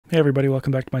Hey everybody,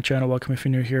 welcome back to my channel. Welcome if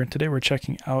you're new here. Today we're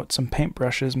checking out some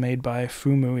paintbrushes made by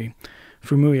Fuumuui.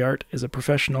 Fuumuui Art is a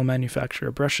professional manufacturer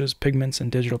of brushes, pigments, and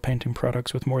digital painting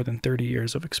products with more than 30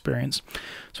 years of experience.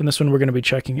 So in this one we're going to be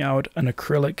checking out an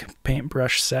acrylic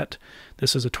paintbrush set.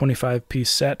 This is a 25-piece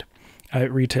set. It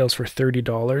retails for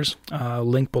 $30.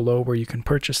 Link below where you can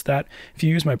purchase that. If you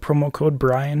use my promo code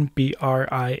Brian,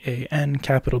 B-R-I-A-N,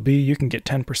 capital B, you can get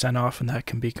 10% off, and that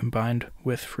can be combined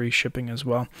with free shipping as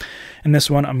well. In this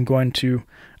one, I'm going to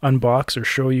unbox or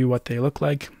show you what they look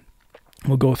like.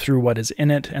 We'll go through what is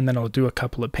in it, and then I'll do a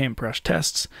couple of paintbrush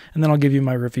tests, and then I'll give you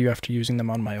my review after using them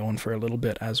on my own for a little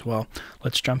bit as well.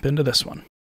 Let's jump into this one.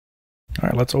 All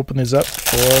right, let's open these up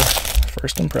for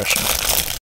first impression.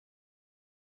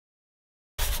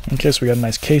 Okay, so we got a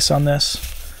nice case on this.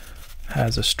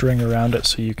 Has a string around it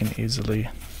so you can easily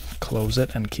close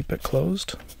it and keep it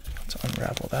closed. Let's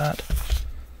unravel that.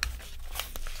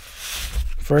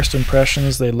 First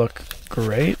impressions, they look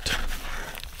great.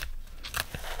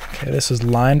 Okay, this is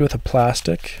lined with a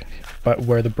plastic, but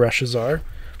where the brushes are.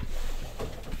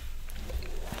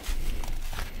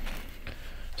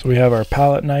 So we have our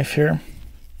palette knife here.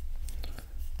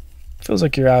 Feels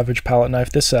like your average palette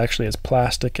knife. This actually is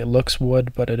plastic. It looks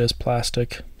wood, but it is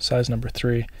plastic. Size number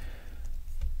 3.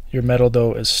 Your metal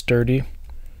though is sturdy.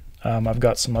 I've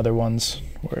got some other ones.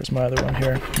 Where's my other one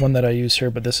here? One that I use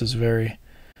here, but this is very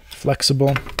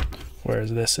flexible,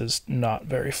 whereas this is not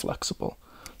very flexible.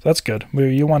 So that's good.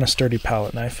 You want a sturdy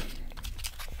palette knife.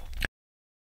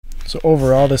 So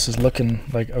overall, this is looking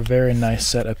like a very nice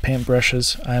set of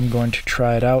paintbrushes. I'm going to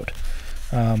try it out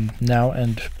now,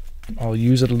 and I'll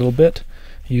use it a little bit,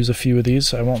 use a few of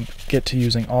these. I won't get to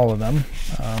using all of them,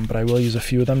 but I will use a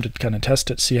few of them to kind of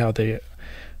test it, see how they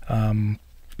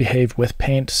behave with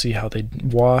paint, see how they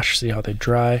wash, see how they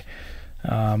dry,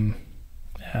 and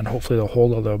hopefully they'll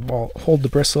hold the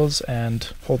bristles and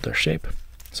hold their shape.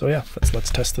 So yeah,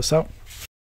 let's test this out.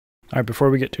 Alright, before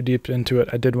we get too deep into it,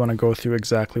 I did want to go through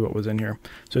exactly what was in here.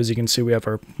 So as you can see, we have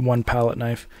our one palette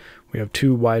knife, we have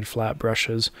 2 wide flat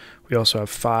brushes, we also have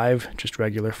 5 just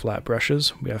regular flat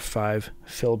brushes, we have 5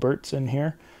 filberts in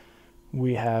here,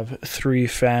 we have 3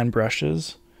 fan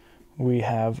brushes, we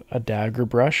have a dagger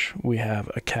brush, we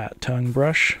have a cat tongue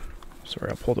brush.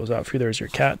 Sorry, I'll pull those out for you. There's your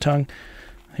cat tongue,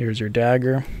 here's your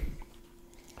dagger.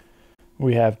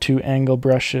 We have 2 angle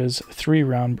brushes, 3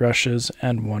 round brushes,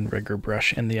 and 1 rigger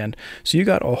brush in the end. So you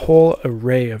got a whole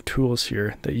array of tools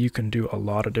here that you can do a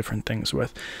lot of different things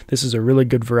with. This is a really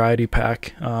good variety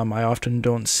pack. I often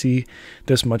don't see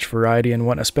this much variety in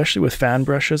one, especially with fan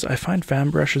brushes. I find fan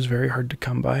brushes very hard to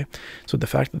come by. So the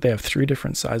fact that they have 3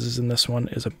 different sizes in this one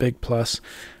is a big plus.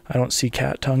 I don't see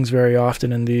cat tongues very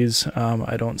often in these.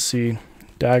 I don't see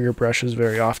dagger brushes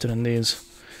very often in these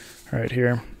right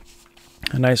here.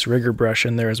 A nice rigger brush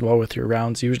in there as well with your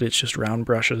rounds. Usually it's just round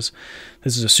brushes.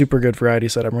 This is a super good variety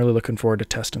set. I'm really looking forward to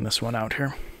testing this one out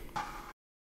here.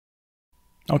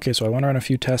 Okay, so I went around a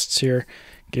few tests here,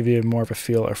 give you more of a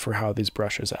feel for how these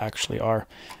brushes actually are.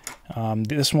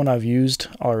 This one I've used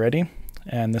already,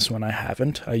 and this one I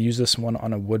haven't. I use this one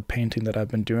on a wood painting that I've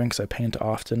been doing because I paint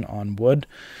often on wood,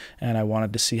 and I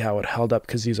wanted to see how it held up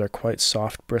because these are quite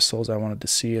soft bristles. I wanted to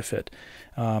see if it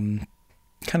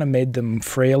kind of made them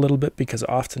fray a little bit, because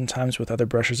oftentimes with other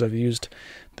brushes I've used,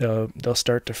 they'll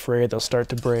start to fray, they'll start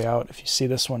to bray out. If you see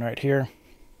this one right here,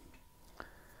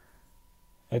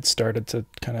 it started to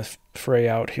kind of fray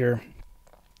out here,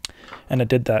 and it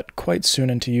did that quite soon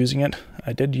into using it.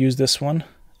 I did use this one,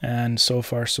 and so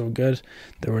far so good.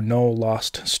 There were no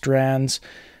lost strands.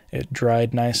 It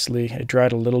dried nicely. It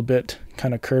dried a little bit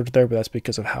kind of curved there, but that's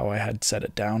because of how I had set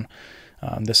it down.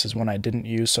 This is one I didn't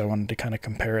use, so I wanted to kind of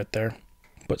compare it there.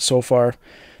 But so far,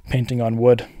 painting on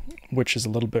wood, which is a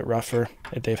little bit rougher,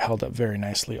 they've held up very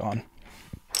nicely on.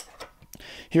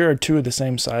 Here are 2 of the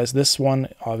same size. This one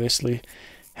obviously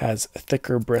has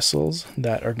thicker bristles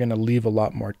that are going to leave a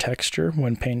lot more texture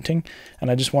when painting,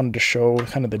 and I just wanted to show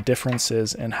kind of the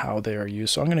differences in how they are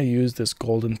used. So I'm going to use this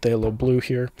golden phthalo blue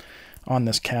here on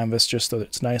this canvas just so that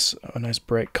it's nice, a nice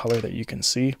bright color that you can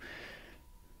see.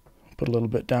 Put a little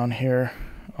bit down here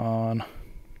on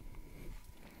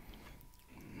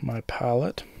my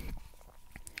palette.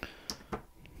 So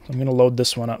I'm going to load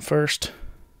this one up first,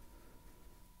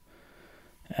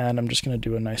 and I'm just going to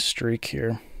do a nice streak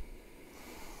here.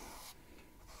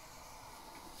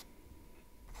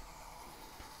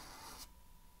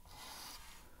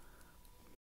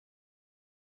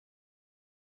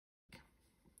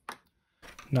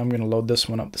 Now I'm going to load this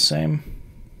one up the same.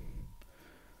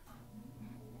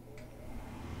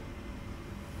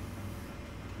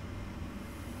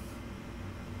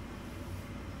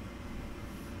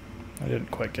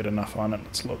 didn't quite get enough on it.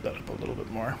 Let's load that up a little bit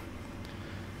more.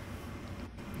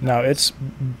 Now it's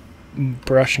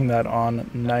brushing that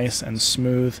on nice and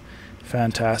smooth.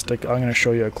 Fantastic. I'm going to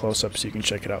show you a close-up so you can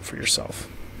check it out for yourself.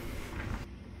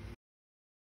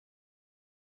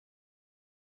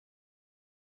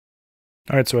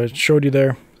 Alright, so I showed you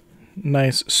there.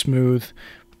 Nice, smooth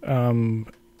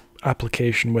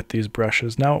application with these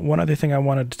brushes. Now, one other thing I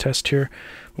wanted to test here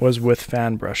was with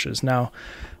fan brushes. Now,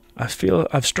 I feel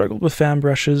I've struggled with fan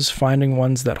brushes, finding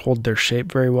ones that hold their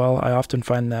shape very well. I often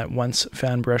find that once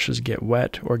fan brushes get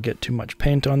wet or get too much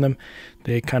paint on them,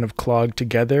 they kind of clog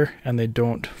together and they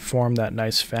don't form that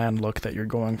nice fan look that you're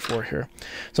going for here.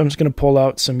 So I'm just going to pull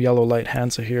out some yellow light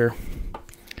Hansa here.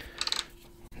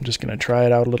 I'm just going to try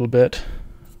it out a little bit.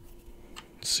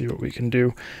 See what we can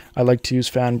do. I like to use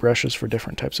fan brushes for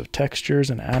different types of textures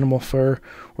and animal fur,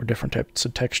 or different types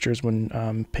of textures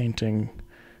when painting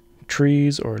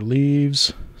trees or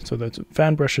leaves. So the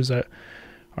fan brushes that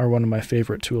are one of my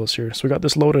favorite tools here. So we got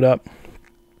this loaded up,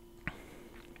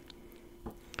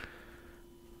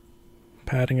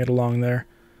 patting it along there.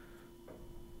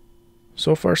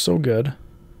 So far so good.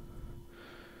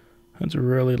 Let's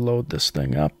really load this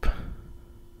thing up.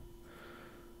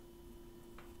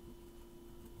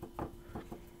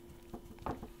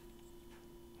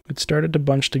 It started to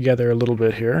bunch together a little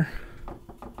bit here,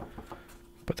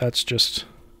 but that's just,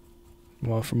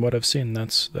 well, from what I've seen,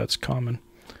 that's common.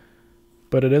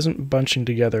 But it isn't bunching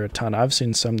together a ton. I've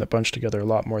seen some that bunch together a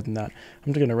lot more than that.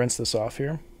 I'm just going to rinse this off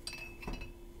here.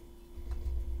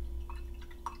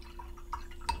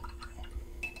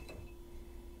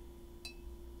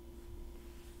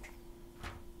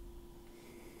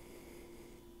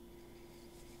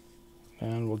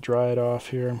 And we'll dry it off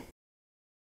here.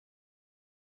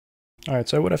 Alright,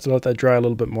 so I would have to let that dry a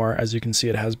little bit more. As you can see,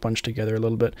 it has bunched together a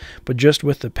little bit, but just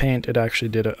with the paint, it actually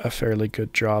did a fairly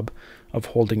good job of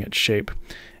holding its shape.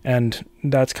 And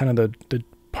that's kind of the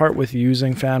part with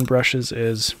using fan brushes,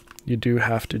 is you do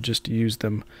have to just use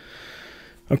them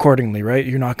accordingly, right?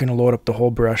 You're not going to load up the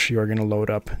whole brush, you're going to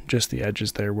load up just the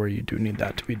edges there where you do need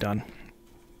that to be done.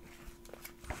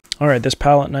 Alright, this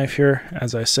palette knife here,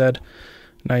 as I said,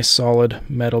 nice solid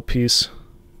metal piece.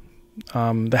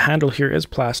 The handle here is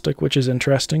plastic, which is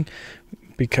interesting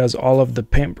because all of the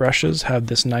paint brushes have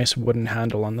this nice wooden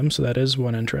handle on them, so that is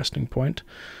one interesting point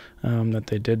that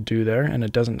they did do there, and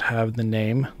it doesn't have the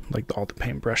name like all the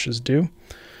paint brushes do.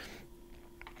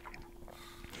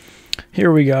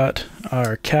 Here we got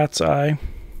our cat's eye.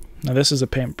 Now this is a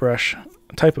paintbrush,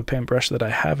 a type of paintbrush that I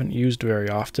haven't used very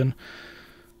often,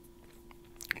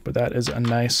 but that is a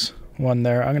nice one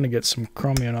there. I'm going to get some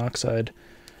chromium oxide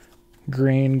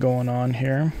green going on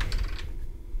here,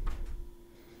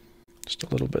 just a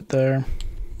little bit there.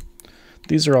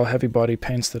 These are all heavy body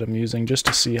paints that I'm using just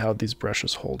to see how these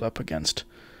brushes hold up against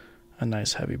a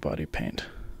nice heavy body paint.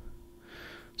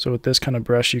 So with this kind of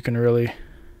brush you can really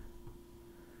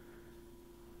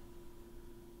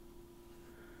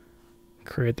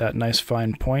create that nice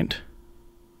fine point.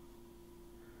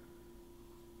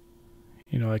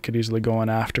 You know, I could easily go in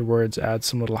afterwards, add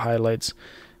some little highlights,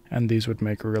 and these would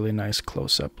make really nice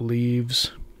close-up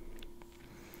leaves.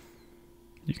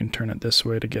 You can turn it this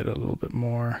way to get a little bit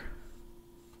more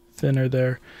thinner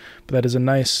there. But that is a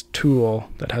nice tool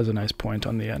that has a nice point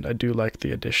on the end. I do like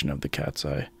the addition of the cat's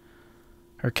eye.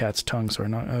 Or cat's tongue, sorry.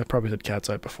 Not, I probably said cat's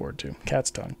eye before too.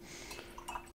 Cat's tongue.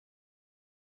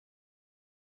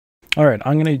 Alright,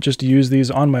 I'm going to just use these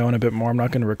on my own a bit more. I'm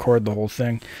not going to record the whole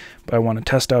thing, but I want to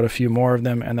test out a few more of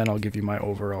them, and then I'll give you my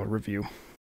overall review.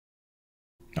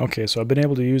 Okay, so I've been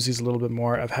able to use these a little bit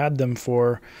more. I've had them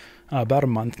for about a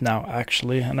month now,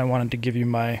 actually, and I wanted to give you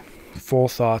my full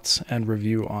thoughts and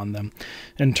review on them.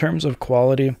 In terms of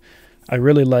quality, I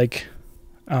really like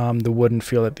the wooden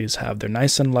feel that these have. They're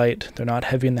nice and light. They're not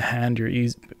heavy in the hand. You're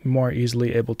more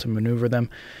easily able to maneuver them.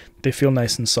 They feel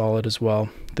nice and solid as well.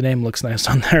 The name looks nice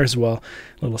on there as well.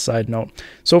 Little side note.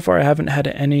 So far I haven't had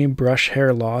any brush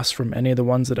hair loss from any of the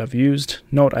ones that I've used.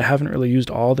 Note, I haven't really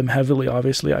used all of them heavily,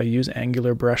 obviously. I use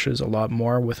angular brushes a lot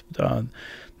more with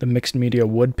the mixed media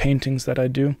wood paintings that I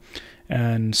do.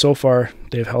 And so far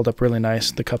they've held up really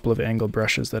nice, the couple of angle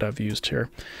brushes that I've used here.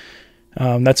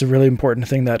 That's a really important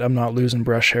thing, that I'm not losing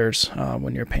brush hairs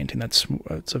when you're painting. It's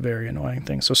a very annoying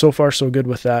thing. So far so good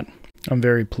with that. I'm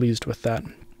very pleased with that.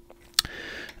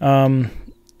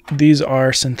 These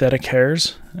are synthetic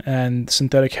hairs, and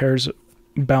synthetic hairs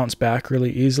bounce back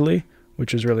really easily,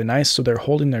 which is really nice, so they're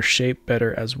holding their shape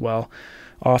better as well.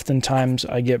 Oftentimes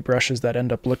I get brushes that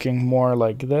end up looking more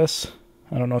like this.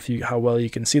 I don't know how well you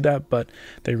can see that, but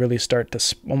they really start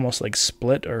to almost like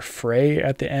split or fray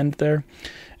at the end there,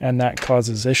 and that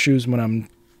causes issues when I'm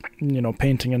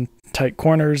painting in tight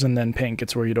corners and then paint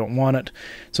gets where you don't want it.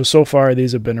 So far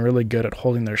these have been really good at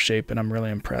holding their shape, and I'm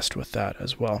really impressed with that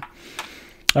as well.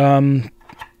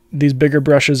 These bigger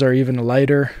brushes are even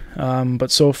lighter, but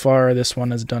so far this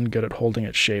one has done good at holding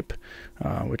its shape,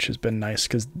 which has been nice,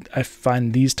 because I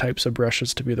find these types of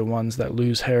brushes to be the ones that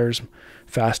lose hairs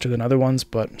faster than other ones,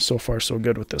 but so far so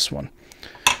good with this one.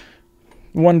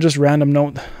 One just random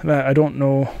note that I don't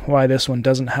know why this one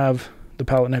doesn't have, the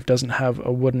palette knife doesn't have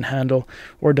a wooden handle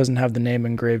or doesn't have the name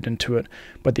engraved into it,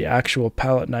 but the actual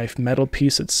palette knife metal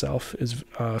piece itself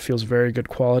feels very good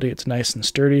quality. It's nice and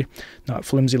sturdy, not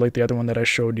flimsy like the other one that I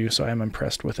showed you, so I am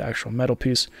impressed with the actual metal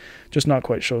piece. Just not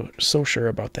quite so sure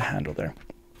about the handle there.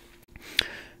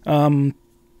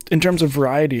 In terms of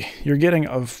variety, you're getting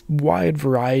a wide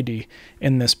variety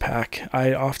in this pack.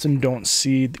 I often don't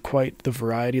see quite the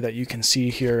variety that you can see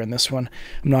here in this one.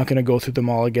 I'm not going to go through them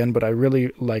all again, but I really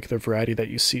like the variety that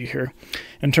you see here.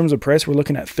 In terms of price, we're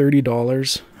looking at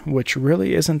 $30, which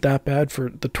really isn't that bad for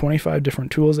the 25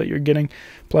 different tools that you're getting,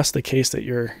 plus the case that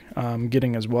you're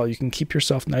getting as well. You can keep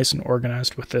yourself nice and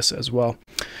organized with this as well.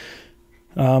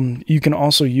 You can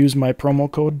also use my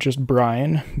promo code, just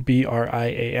Brian,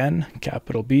 B-R-I-A-N,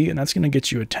 capital B, and that's going to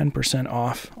get you a 10%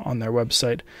 off on their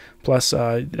website. Plus,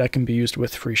 that can be used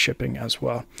with free shipping as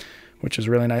well, which is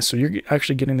really nice. So you're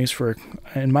actually getting these for,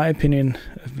 in my opinion,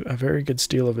 a very good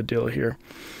steal of a deal here.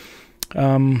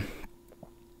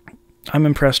 I'm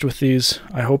impressed with these.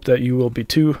 I hope that you will be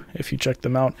too if you check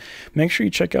them out. Make sure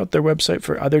you check out their website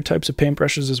for other types of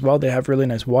paintbrushes as well. They have really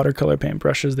nice watercolor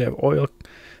paintbrushes. They have oil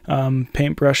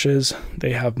paintbrushes.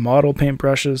 They have model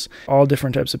paintbrushes, all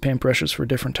different types of paintbrushes for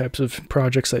different types of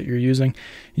projects that you're using.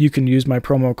 You can use my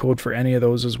promo code for any of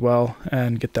those as well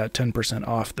and get that 10%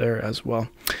 off there as well.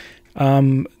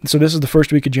 So this is the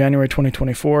first week of January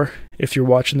 2024. If you're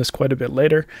watching this quite a bit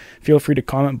later, feel free to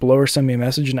comment below or send me a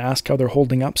message and ask how they're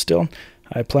holding up still.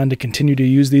 I plan to continue to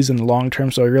use these in the long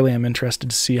term, so I really am interested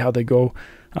to see how they go,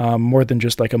 more than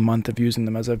just like a month of using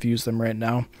them as I've used them right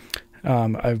now.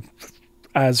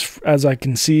 As I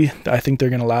can see, I think they're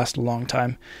going to last a long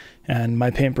time, and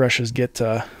my paintbrushes get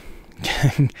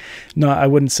no, I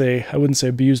wouldn't say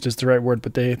abused is the right word,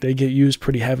 but they get used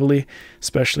pretty heavily,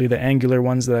 especially the angular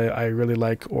ones that I really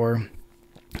like, or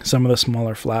some of the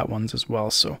smaller flat ones as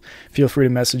well. So feel free to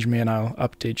message me and I'll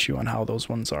update you on how those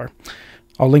ones are.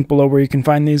 I'll link below where you can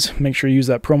find these. Make sure you use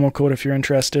that promo code if you're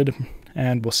interested,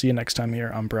 and we'll see you next time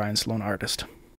here on Brian's Lone Artist.